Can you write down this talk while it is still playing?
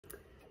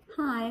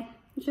Hi,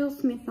 Jill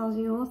Smith,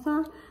 Aussie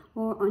author,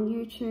 or on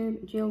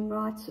YouTube, Jill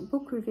Writes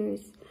Book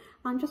Reviews.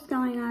 I'm just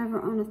going over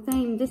on a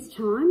theme this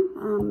time,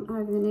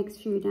 over the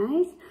next few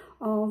days,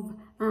 of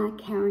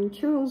Karen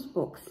Tyrrell's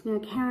books. Now,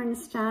 Karen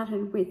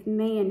started with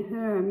Me and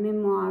Her, a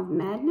Memoir of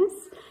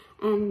Madness,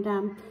 and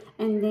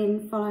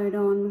then followed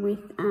on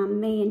with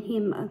Me and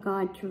Him, a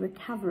Guide to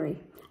Recovery.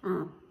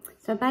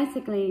 So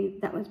basically,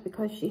 that was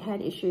because she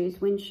had issues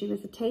when she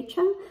was a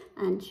teacher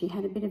and she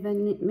had a bit of a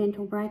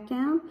mental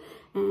breakdown.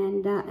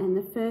 And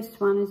the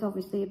first one is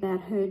obviously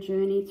about her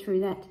journey through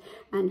that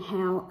and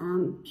how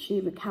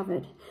she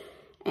recovered.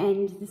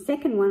 And the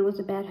second one was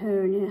about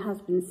her and her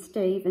husband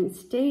Steve and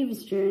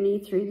Steve's journey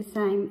through the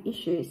same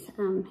issues.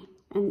 And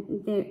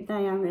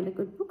they are really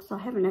good books. I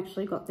haven't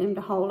actually got them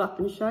to hold up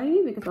and show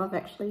you because I've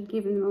actually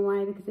given them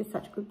away because they're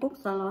such good books.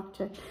 I like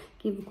to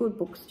give good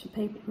books to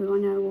people who I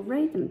know will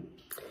read them.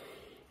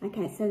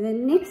 Okay, so the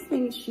next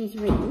things she's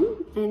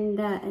written, and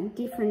a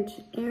different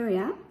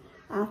area,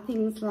 are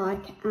things like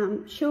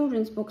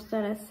children's books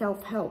that are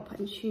self-help,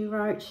 and she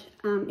wrote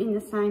in the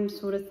same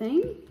sort of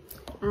theme.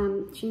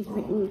 She's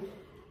written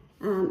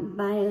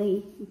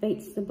Bailey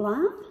Beats the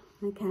Blah,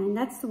 okay, and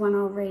that's the one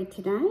I'll read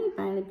today,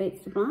 Bailey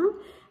Beats the Blah,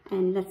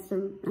 and that's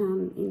the,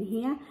 in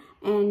here,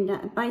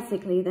 and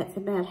basically that's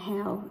about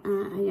how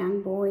a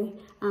young boy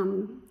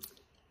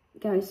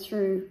goes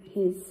through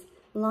his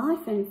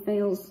life and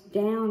feels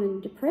down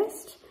and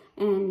depressed,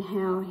 and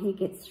how he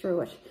gets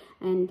through it.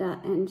 And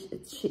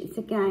it's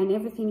again,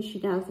 everything she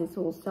does is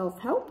all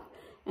self-help,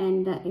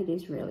 and it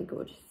is really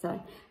good.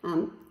 So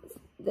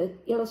the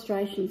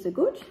illustrations are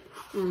good.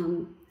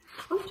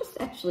 I'll just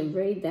actually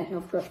read that.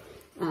 I've got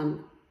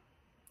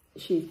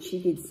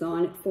she did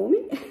sign it for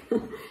me.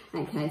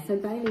 Okay, so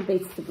Bailey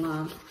Beats the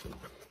Blah,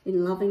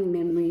 in loving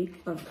memory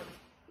of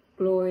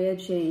Gloria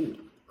Junie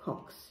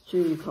Cox,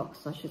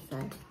 I should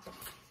say.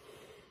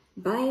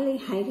 Bailey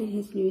hated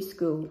his new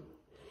school.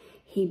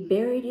 He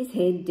buried his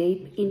head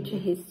deep into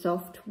his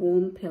soft,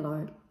 warm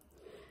pillow.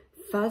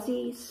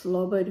 Fuzzy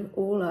slobbered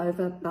all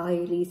over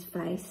Bailey's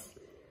face.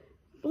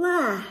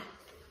 Blah!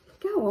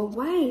 Go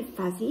away,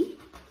 Fuzzy.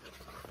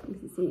 You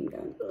can see him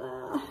going,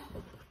 blah.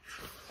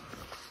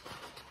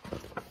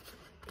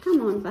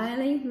 Come on,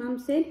 Bailey, Mum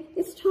said.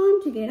 It's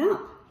time to get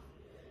up.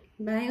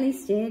 Bailey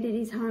stared at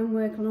his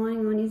homework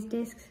lying on his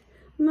desk.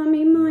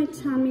 Mummy, my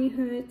tummy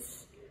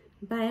hurts.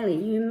 Bailey,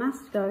 you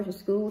must go to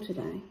school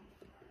today.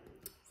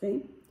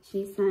 See,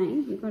 she's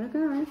saying, you've got to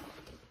go.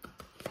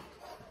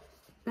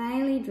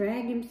 Bailey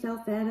dragged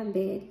himself out of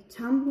bed,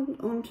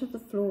 tumbled onto the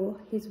floor.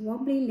 His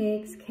wobbly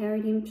legs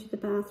carried him to the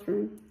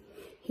bathroom.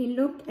 He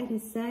looked at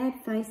his sad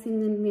face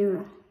in the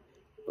mirror.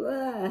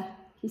 Blah,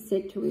 he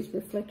said to his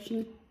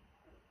reflection.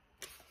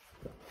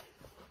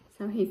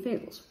 So he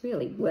feels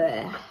really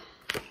blah.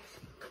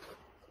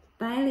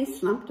 Bailey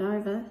slumped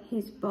over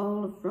his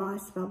bowl of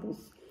rice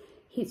bubbles.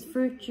 His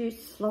fruit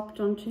juice slopped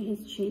onto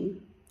his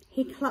chin.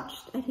 He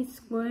clutched at his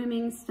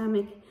squirming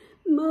stomach.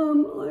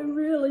 Mum, I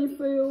really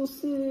feel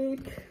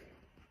sick.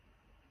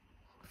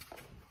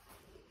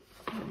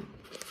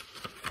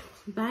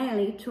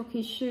 Bailey took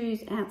his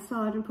shoes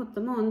outside and put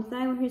them on.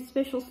 They were his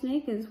special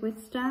sneakers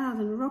with stars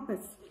and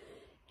rockets.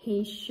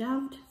 He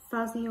shoved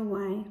Fuzzy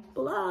away.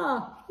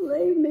 Blah,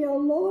 leave me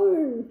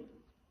alone.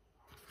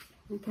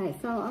 Okay,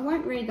 so I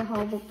won't read the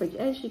whole book, but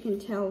as you can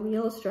tell, the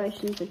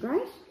illustrations are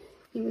great.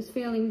 He was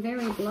feeling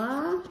very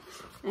blah,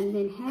 and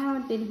then how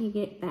did he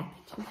get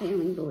back to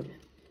feeling good?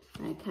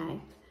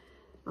 Okay,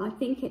 I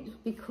think it's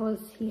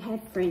because he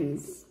had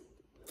friends.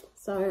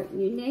 So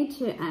you need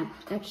to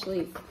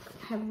actually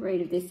have a read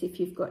of this if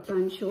you've got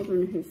young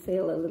children who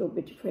feel a little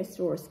bit depressed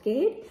or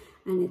scared,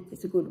 and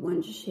it's a good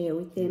one to share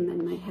with them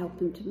and may help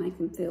them to make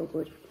them feel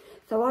good.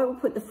 So I will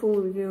put the full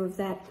review of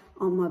that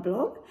on my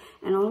blog,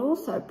 and I'll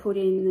also put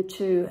in the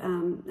two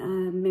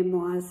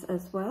memoirs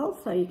as well,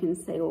 so you can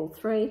see all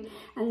three.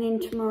 And then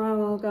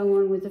tomorrow I'll go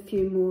on with a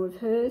few more of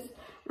hers.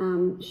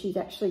 She's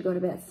actually got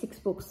about 6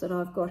 books that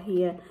I've got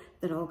here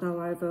that I'll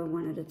go over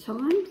one at a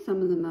time.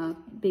 Some of them are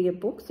bigger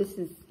books. This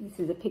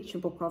is a picture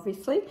book,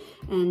 obviously,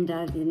 and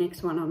the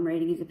next one I'm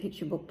reading is a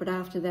picture book, but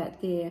after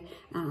that they're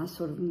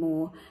sort of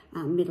more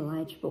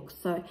middle-aged books.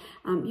 So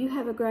you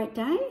have a great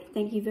day.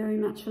 Thank you very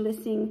much for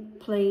listening.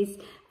 Please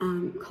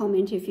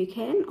comment if you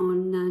can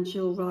on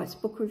Jill Writes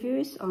Book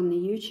Reviews on the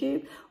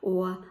YouTube,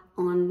 or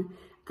on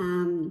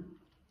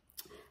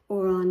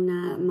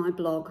my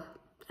blog,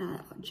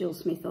 Jill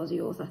Smith, Aussie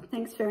author.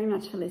 Thanks very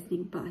much for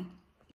listening. Bye.